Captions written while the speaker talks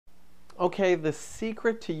Okay, the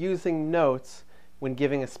secret to using notes when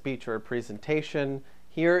giving a speech or a presentation.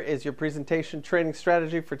 Here is your presentation training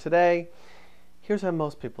strategy for today. Here's how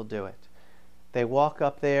most people do it. They walk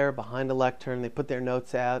up there behind a lectern, they put their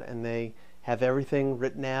notes out, and they have everything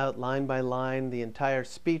written out line by line, the entire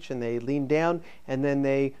speech, and they lean down, and then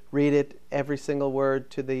they read it, every single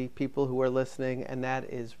word, to the people who are listening, and that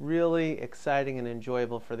is really exciting and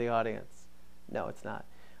enjoyable for the audience. No, it's not.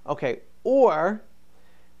 Okay, or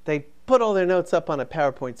they put all their notes up on a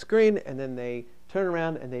PowerPoint screen, and then they turn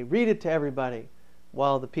around and they read it to everybody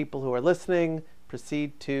while the people who are listening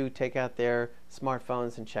proceed to take out their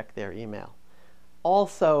smartphones and check their email.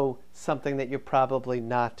 Also, something that you're probably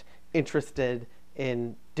not interested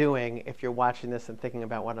in doing if you're watching this and thinking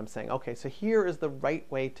about what I'm saying. Okay, so here is the right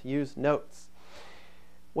way to use notes.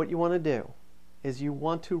 What you want to do is you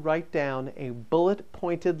want to write down a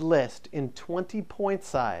bullet-pointed list in 20-point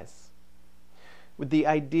size with the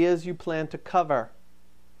ideas you plan to cover.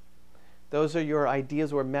 Those are your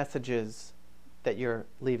ideas or messages that you're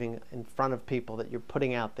leaving in front of people, that you're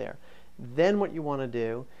putting out there. Then what you want to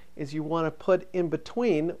do is you want to put in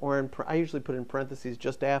between, or I usually put in parentheses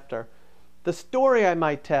just after, the story I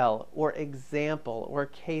might tell, or example, or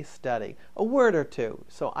case study, a word or two.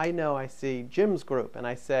 So I know I see Jim's group and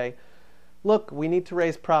I say, look, we need to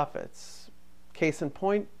raise profits. Case in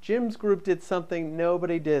point, Jim's group did something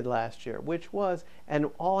nobody did last year, which was, and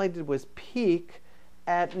all I did was peek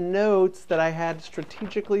at notes that I had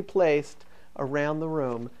strategically placed around the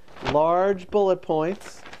room, large bullet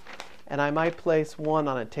points, and I might place one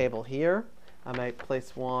on a table here, I might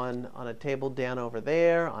place one on a table down over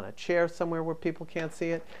there, on a chair somewhere where people can't see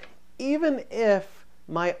it. Even if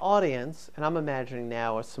my audience, and I'm imagining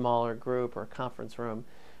now a smaller group or a conference room,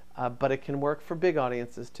 but it can work for big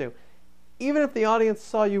audiences too. Even if the audience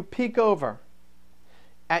saw you peek over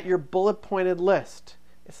at your bullet-pointed list,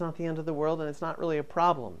 it's not the end of the world and it's not really a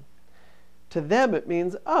problem. To them it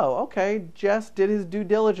means, oh, okay, Jess did his due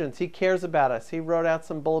diligence. He cares about us. He wrote out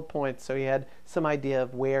some bullet points so he had some idea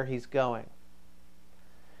of where he's going.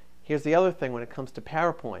 Here's the other thing when it comes to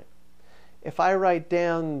PowerPoint. If I write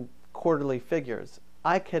down quarterly figures,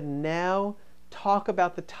 I can now talk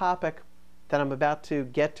about the topic that I'm about to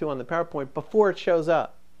get to on the PowerPoint before it shows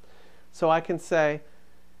up. So I can say,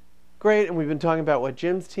 great, and we've been talking about what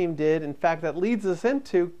Jim's team did. In fact, that leads us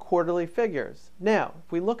into quarterly figures. Now,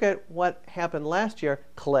 if we look at what happened last year,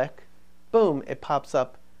 click, boom, it pops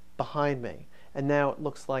up behind me. And now it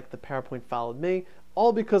looks like the PowerPoint followed me,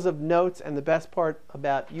 all because of notes. And the best part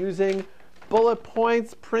about using bullet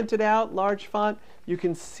points printed out, large font, you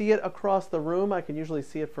can see it across the room. I can usually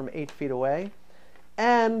see it from 8 feet away.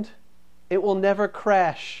 And it will never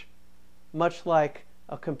crash, much like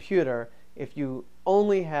a computer, if you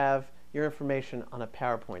only have your information on a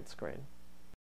PowerPoint screen.